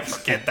is like,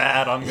 forget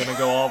that. I'm going to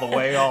go all the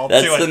way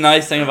That's the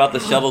nice thing about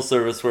the shuttle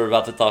service we're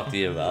about to talk to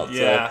you about.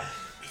 Yeah.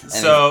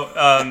 So,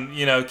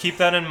 keep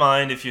that in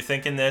mind. If you're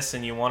thinking this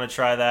and you want to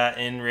try that,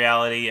 in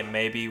reality, it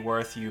may be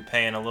worth you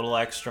paying a little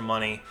extra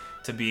money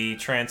to be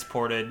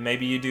transported.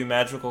 Maybe you do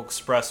Magical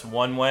Express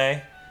one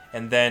way,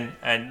 and then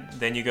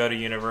you go to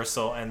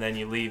Universal, and then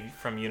you leave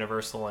from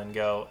Universal and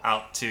go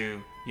out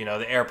to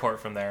the airport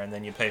from there, and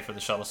then you pay for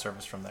the shuttle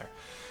service from there.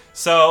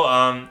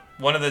 So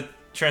one of the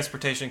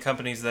transportation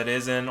companies that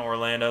is in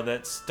Orlando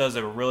that does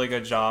a really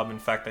good job. In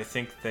fact, I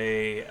think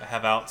they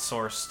have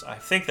outsourced. I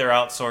think they're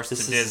outsourced to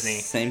Disney. This is the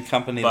same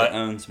company that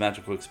owns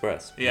Magical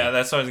Express. Yeah,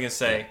 that's what I was going to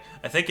say. Yeah.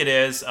 I think it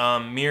is.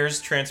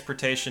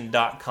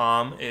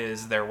 MearsTransportation.com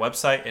is their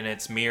website, and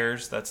it's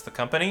Mears. That's the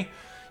company.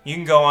 You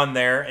can go on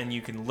there, and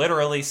you can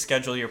literally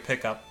schedule your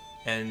pickup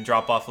and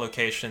drop-off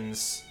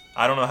locations.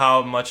 I don't know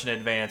how much in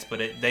advance, but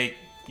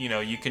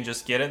you can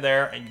just get it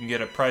there, and you can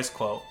get a price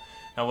quote.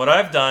 Now, what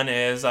I've done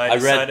is I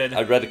read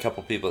a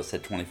couple people that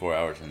said 24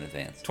 hours in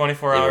advance.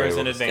 24 hours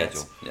in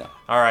advance. Yeah.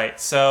 All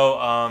right.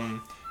 So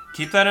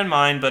keep that in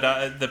mind,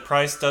 but the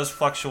price does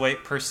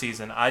fluctuate per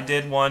season. I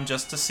did one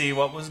just to see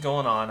what was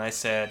going on. I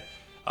said,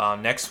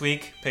 next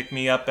week, pick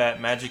me up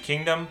at Magic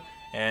Kingdom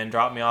and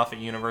drop me off at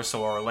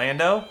Universal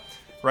Orlando.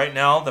 Right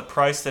now, the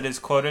price that is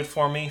quoted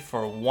for me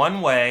for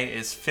one way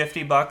is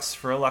 $50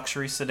 for a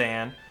luxury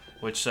sedan,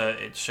 which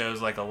it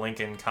shows like a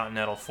Lincoln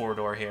Continental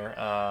 4-door here.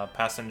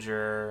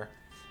 Passenger...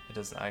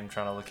 I'm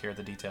trying to look here at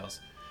the details.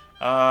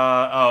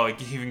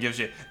 It even gives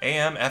you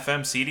AM,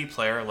 FM, CD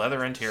player,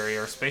 leather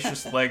interior,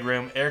 spacious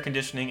legroom, air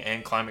conditioning,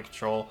 and climate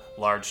control,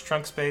 large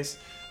trunk space.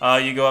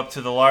 You go up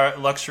to the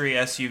luxury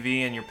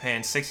SUV, and you're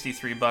paying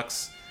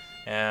 $63.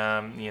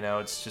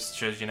 It just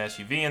shows you an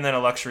SUV, and then a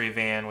luxury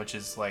van, which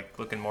is like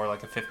looking more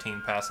like a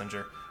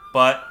 15-passenger.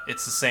 But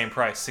it's the same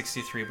price,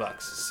 $63.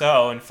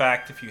 So, in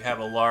fact, if you have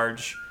a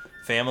large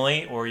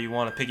family or you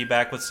want to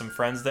piggyback with some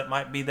friends that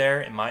might be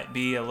there, it might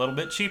be a little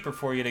bit cheaper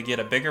for you to get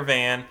a bigger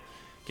van,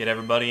 get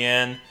everybody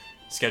in,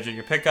 schedule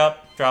your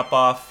pickup, drop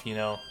off,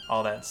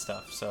 all that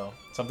stuff. So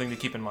something to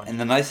keep in mind. And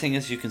the nice thing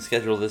is you can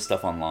schedule this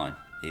stuff online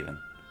even.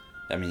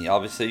 I mean,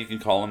 obviously you can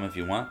call them if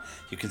you want.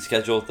 You can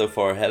schedule it though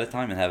far ahead of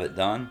time and have it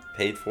done,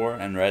 paid for,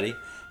 and ready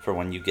for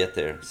when you get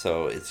there.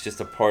 So it's just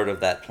a part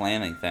of that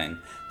planning thing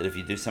that if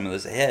you do some of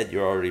this ahead,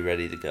 you're already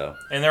ready to go.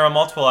 And there are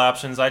multiple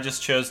options. I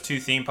just chose 2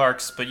 theme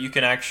parks, but you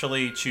can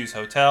actually choose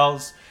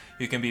hotels.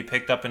 You can be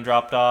picked up and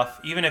dropped off.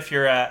 Even if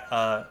you're at,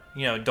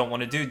 don't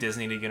want to do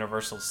Disney to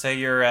Universal. Say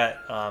you're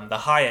at the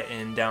Hyatt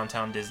in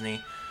downtown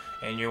Disney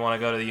and you want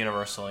to go to the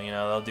Universal,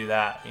 they'll do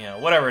that.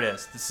 Whatever it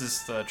is. This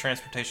is the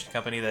transportation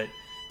company that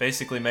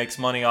basically makes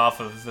money off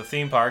of the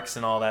theme parks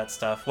and all that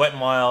stuff. Wet n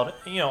Wild,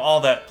 all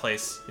that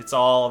place. It's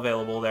all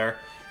available there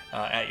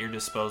at your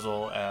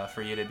disposal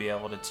for you to be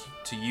able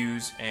to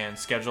use and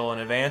schedule in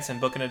advance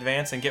and book in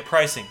advance and get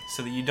pricing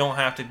so that you don't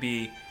have to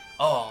be,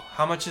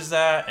 how much is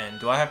that? And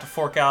do I have to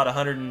fork out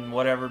 $100 and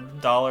whatever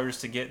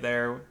to get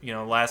there,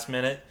 last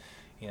minute?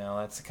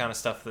 That's the kind of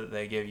stuff that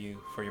they give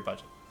you for your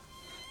budget.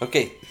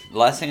 Okay,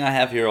 last thing I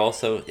have here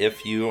also,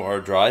 if you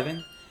are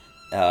driving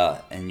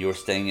and you're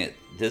staying at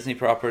Disney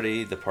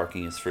property, the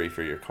parking is free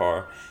for your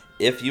car.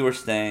 If you are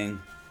staying,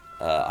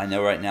 I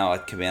know right now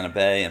at Cabana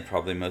Bay and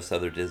probably most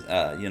other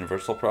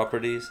Universal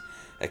properties,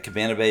 at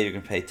Cabana Bay you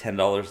can pay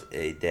 $10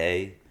 a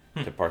day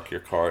to park your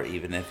car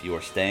even if you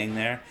are staying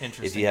there.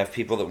 Interesting. If you have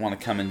people that want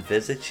to come and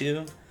visit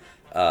you,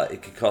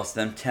 it could cost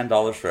them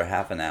 $10 for a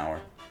half an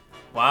hour.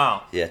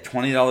 Wow. Yeah,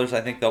 $20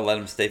 I think they'll let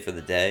them stay for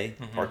the day,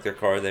 park their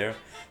car there.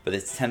 But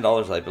it's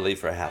 $10, I believe,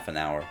 for a half an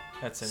hour.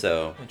 That's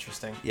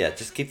interesting. Yeah,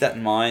 just keep that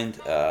in mind,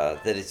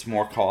 that it's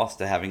more cost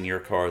to having your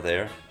car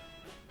there.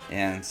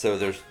 And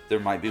so there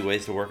might be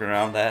ways to work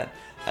around that.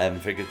 I haven't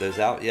figured those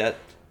out yet.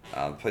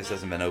 The place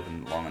hasn't been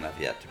open long enough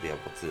yet to be able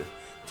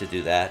to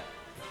do that.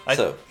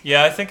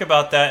 I think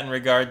about that in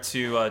regard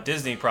to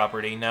Disney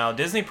property. Now,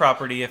 Disney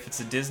property, if it's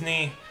a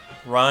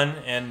Disney-run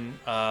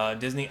and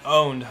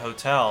Disney-owned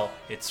hotel,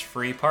 it's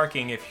free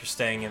parking if you're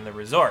staying in the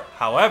resort.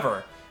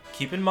 However,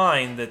 keep in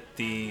mind that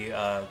the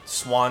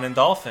Swan and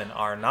Dolphin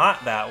are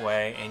not that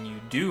way, and you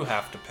do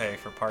have to pay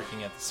for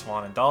parking at the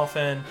Swan and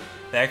Dolphin.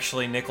 They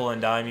actually nickel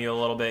and dime you a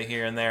little bit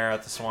here and there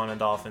at the Swan and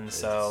Dolphin.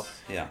 So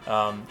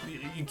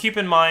you keep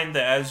in mind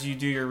that as you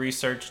do your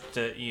research,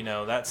 that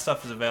that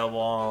stuff is available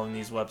on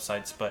these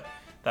websites. But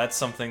that's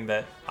something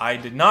that I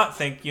did not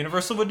think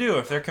Universal would do.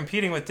 If they're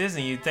competing with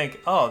Disney, you'd think,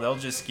 they'll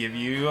just give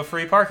you a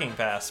free parking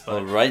pass.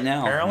 But right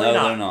now, apparently no,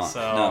 not. they're not.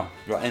 So.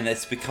 No, and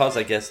it's because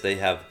I guess they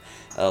have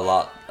a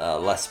lot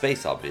less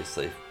space,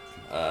 obviously.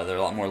 They're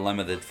a lot more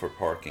limited for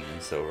parking,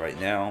 and so right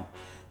now,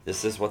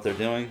 this is what they're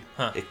doing.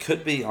 It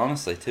could be,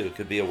 honestly, too, it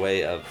could be a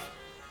way of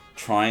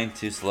trying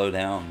to slow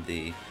down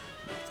the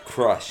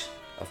crush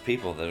of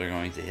people that are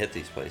going to hit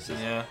these places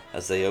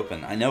as they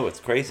open. I know it's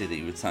crazy that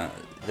it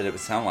would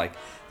sound like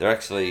they're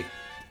actually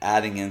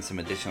adding in some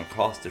additional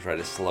cost to try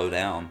to slow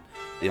down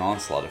the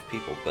onslaught of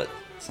people, but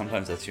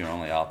sometimes that's your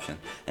only option.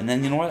 And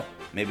then, you know what?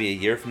 Maybe a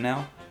year from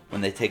now,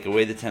 when they take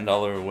away the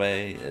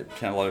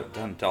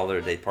 $10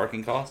 a day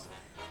parking cost,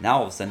 now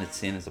all of a sudden it's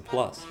seen as a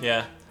plus.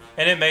 Yeah,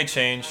 and it may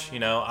change.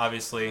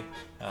 Obviously,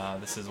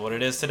 this is what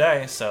it is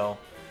today. So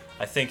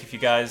I think if you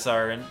guys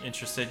are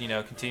interested,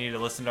 continue to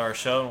listen to our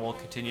show, and we'll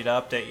continue to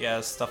update you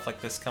as stuff like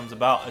this comes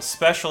about,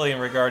 especially in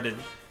regard to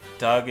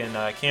Doug and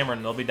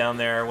Cameron. They'll be down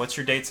there. What's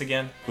your dates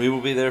again? We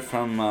will be there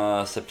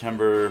from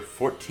September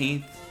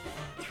 14th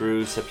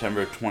through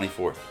September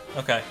 24th.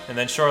 Okay, and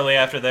then shortly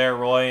after there,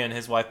 Roy and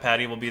his wife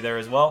Patty will be there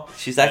as well.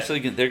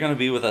 They're going to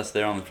be with us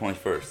there on the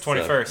 21st.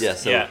 21st.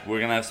 So we're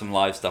going to have some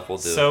live stuff we'll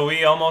do. So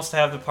we almost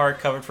have the park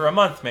covered for a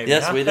month, maybe.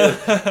 Yes, huh? we do.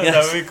 Yes.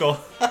 That would be cool.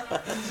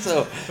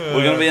 So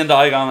we're going to be in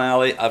Diagon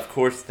Alley. Of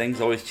course,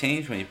 things always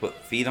change when you put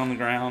feet on the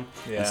ground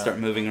and start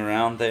moving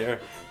around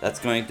there. That's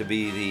going to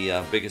be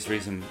the biggest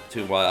reason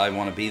to why I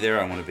want to be there.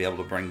 I want to be able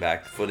to bring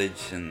back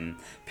footage and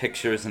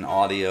pictures and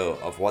audio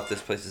of what this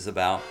place is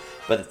about.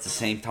 But at the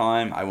same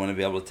time, I want to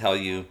be able to tell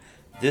you,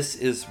 this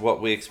is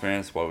what we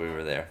experienced while we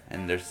were there.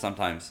 And there's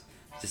sometimes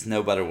just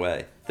no better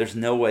way. There's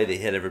no way to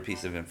hit every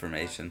piece of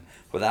information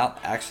without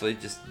actually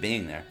just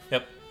being there.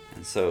 Yep.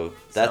 And so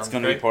that's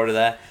going to be part of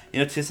that.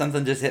 Too,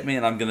 something just hit me,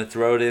 and I'm going to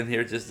throw it in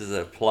here just as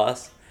a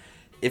plus.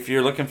 If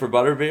you're looking for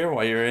butterbeer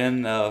while you're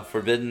in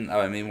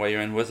while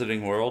you're in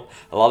Wizarding World,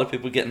 a lot of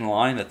people get in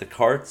line at the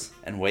carts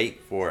and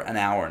wait for an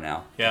hour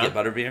now to get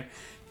butterbeer.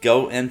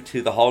 Go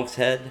into the Hog's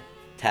Head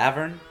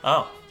Tavern.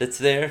 That's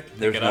there.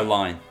 There's no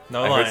line.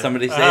 I heard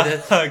somebody say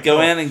that. Cool.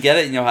 Go in and get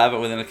it, and you'll have it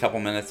within a couple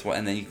minutes,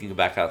 and then you can go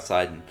back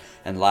outside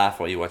and laugh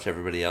while you watch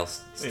everybody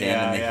else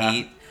stand in the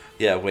heat.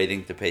 Yeah,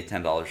 waiting to pay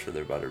 $10 for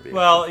their butterbeer.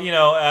 Well,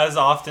 as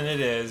often it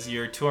is,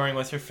 you're touring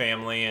with your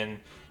family, and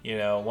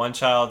one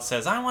child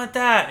says, "I want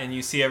that," and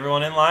you see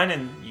everyone in line,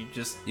 and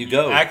you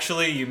go.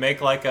 Actually, you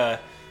make like a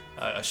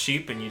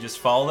sheep, and you just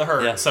follow the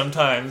herd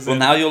sometimes. Well,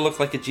 now you'll look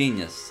like a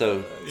genius.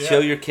 So show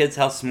your kids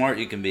how smart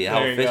you can be,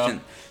 how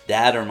efficient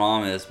dad or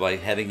mom is by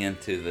heading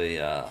into the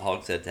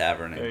Hog's Head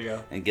Tavern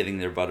and getting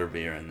their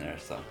butterbeer in there.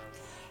 So,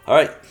 all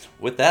right.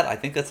 With that, I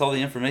think that's all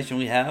the information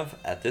we have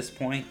at this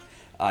point.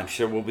 I'm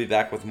sure we'll be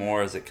back with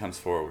more as it comes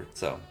forward.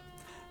 So,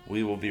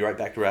 we will be right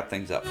back to wrap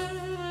things up.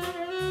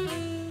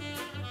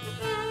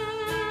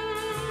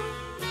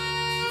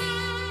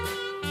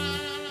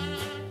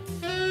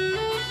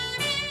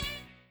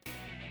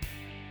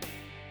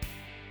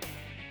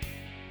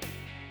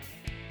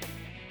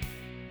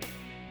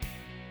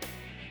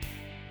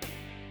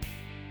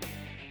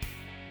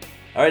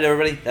 All right,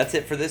 everybody, that's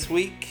it for this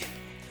week.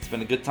 It's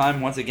been a good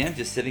time once again,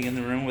 just sitting in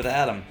the room with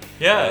Adam.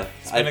 Yeah,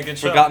 it's been a good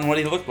show. I've forgotten what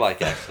he looked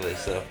like, actually.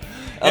 So,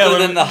 other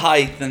than the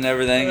height and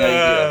everything.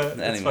 Anyway,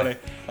 that's funny.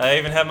 I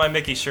even have my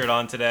Mickey shirt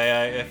on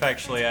today.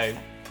 I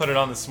put it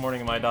on this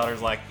morning, and my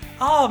daughter's like,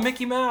 "Oh,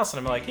 Mickey Mouse," and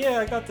I'm like, "Yeah,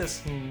 I got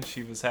this." And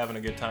she was having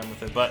a good time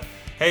with it. But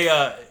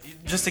hey,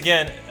 just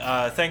again,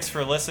 thanks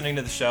for listening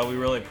to the show. We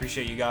really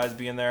appreciate you guys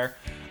being there.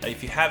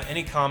 If you have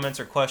any comments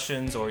or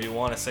questions, or you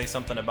want to say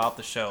something about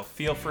the show,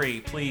 feel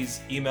free.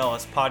 Please email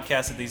us,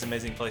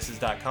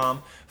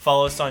 podcast@theseamazingplaces.com.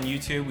 Follow us on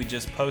YouTube. We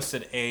just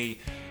posted a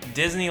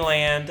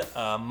Disneyland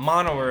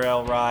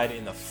monorail ride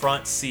in the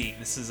front seat.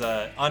 This is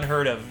an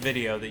unheard of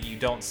video that you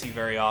don't see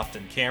very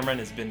often. Cameron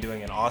has been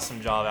doing an awesome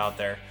job out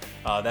there.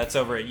 That's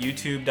over at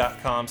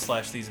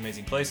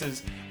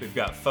youtube.com/theseamazingplaces. We've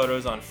got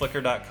photos on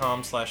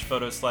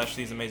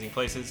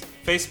flickr.com/photos/theseamazingplaces,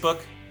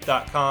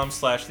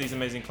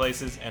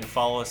 facebook.com/theseamazingplaces, and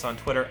follow us on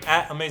Twitter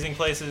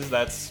 @amazingplaces.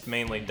 That's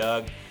mainly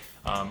Doug.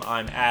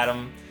 I'm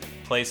Adam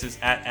Places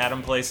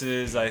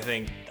 @AdamPlaces.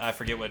 I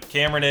forget what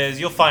Cameron is.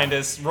 You'll find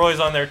us. Roy's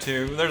on there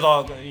too. There's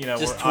all,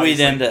 just tweet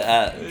into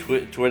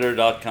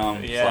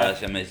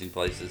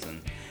twitter.com/amazingplaces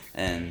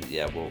and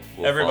yeah, we'll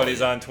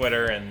everybody's on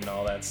Twitter and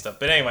all that stuff.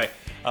 But anyway,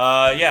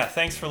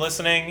 thanks for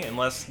listening.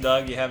 Unless,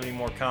 Doug, you have any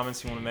more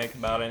comments you want to make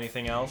about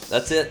anything else?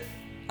 That's it.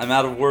 I'm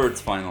out of words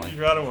finally.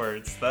 You're out of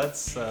words.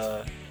 That's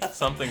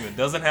something that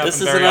doesn't happen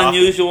very often. This is an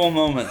unusual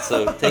moment,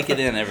 so take it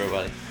in,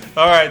 everybody.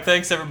 All right,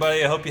 thanks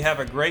everybody. I hope you have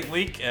a great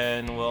week,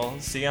 and we'll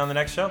see you on the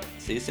next show.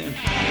 See you soon.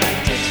 I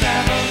like to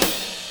travel,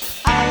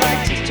 I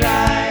like to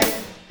drive,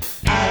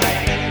 I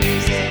like the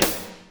music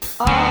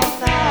all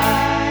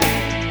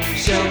night.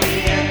 Show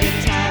me a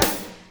good time,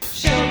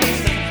 show me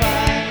some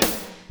fun,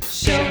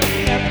 show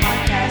me a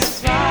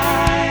podcast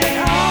right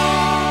on.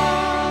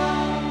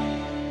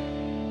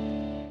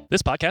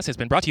 This podcast has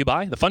been brought to you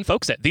by the fun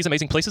folks at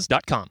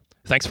theseamazingplaces.com.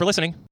 Thanks for listening.